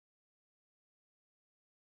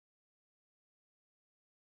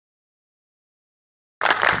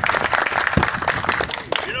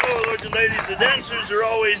the dancers are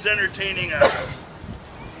always entertaining us,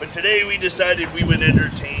 but today we decided we would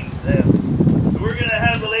entertain them. So we're going to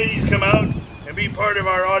have the ladies come out and be part of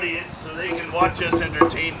our audience so they can watch us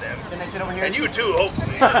entertain them. Can I sit over here? And you too,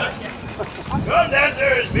 hopefully. Come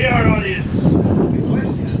dancers, be our audience.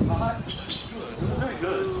 Very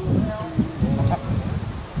good.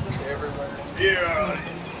 Be our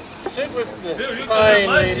audience. Sit with the fine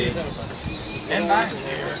ladies. And back.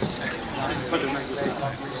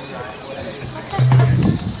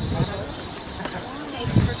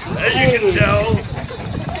 As you can tell,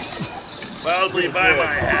 wildly by my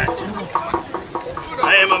hat,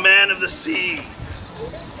 I am a man of the sea.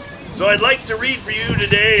 So I'd like to read for you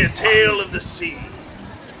today a tale of the sea.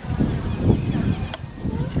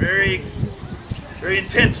 Very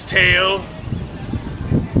intense tale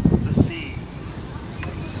of the sea.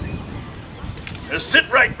 Now sit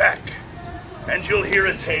right back and you'll hear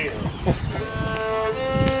a tale.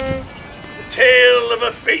 The tale of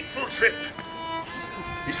a fateful trip.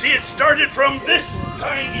 You see, it started from this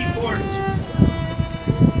tiny port,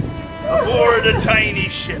 aboard a tiny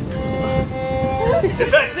ship. In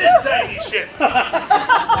fact, this tiny ship.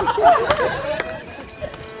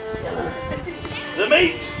 The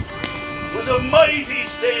mate was a mighty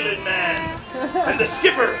sailing man, and the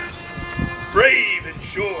skipper, brave and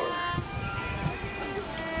sure.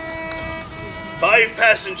 5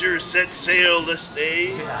 passengers set sail this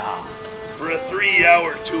day for a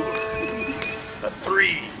 3-hour tour. A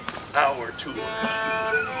 3-hour tour.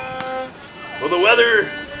 Well, the weather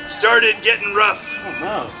started getting rough. Oh,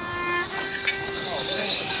 no.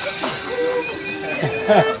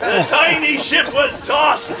 The tiny ship was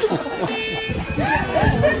tossed.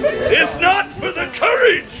 If not for the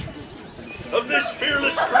courage of this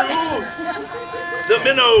fearless crew, the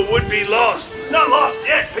minnow would be lost. It's not lost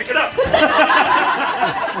yet. Pick it up.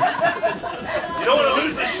 You don't want to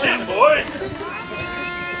lose the ship, boys.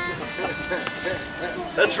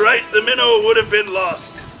 That's right, the minnow would have been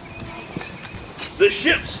lost. The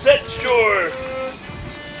ship set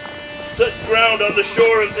ground on the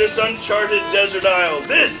shore of this uncharted desert isle.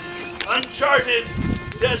 This uncharted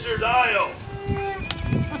desert isle.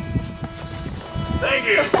 Thank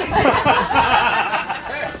you.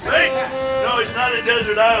 Right? No, it's not a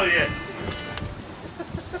desert isle yet.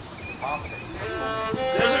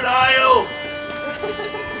 Desert isle.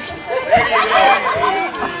 There you go.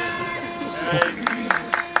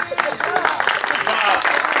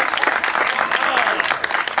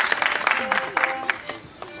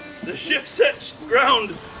 The ship set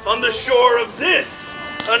ground on the shore of this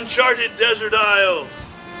uncharted desert isle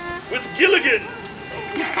with Gilligan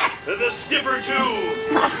and the skipper too,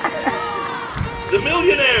 the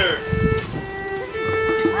millionaire.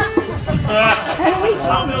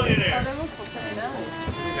 No millionaire.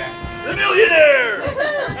 The millionaire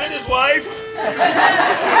and his wife.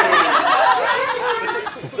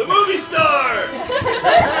 The movie star.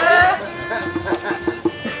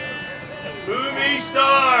 Movie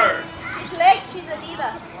star. She's late, she's a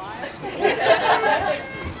diva.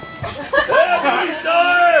 Movie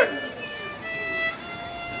star.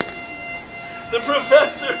 The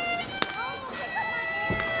professor.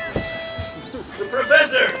 The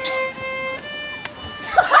professor.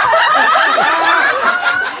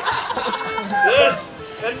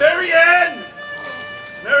 Yes, and Marianne.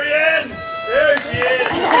 Marianne, there she is.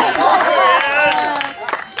 Marianne.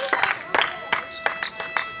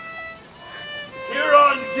 Here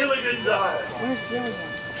on Gilligan's Isle.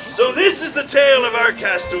 So this is the tale of our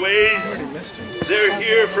castaways. They're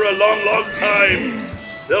here for a long, long time.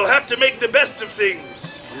 They'll have to make the best of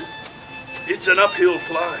things. It's an uphill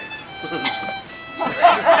climb.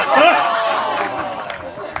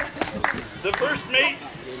 The first mate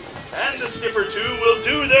and the skipper too will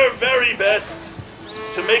do their very best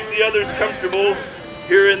to make the others comfortable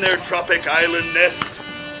here in their tropic island nest.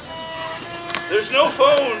 There's no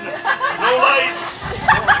phone, no lights,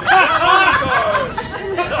 no cars,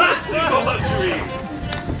 not a single luxury.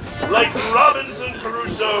 Like Robinson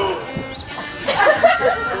Crusoe,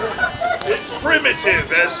 it's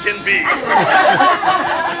primitive as can be.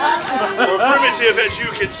 Or primitive as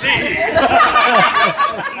you can see.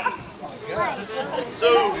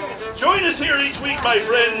 So, join us here each week, my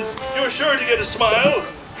friends. You're sure to get a smile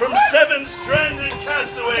from 7 stranded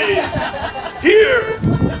castaways here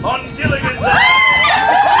on Gilligan's Island.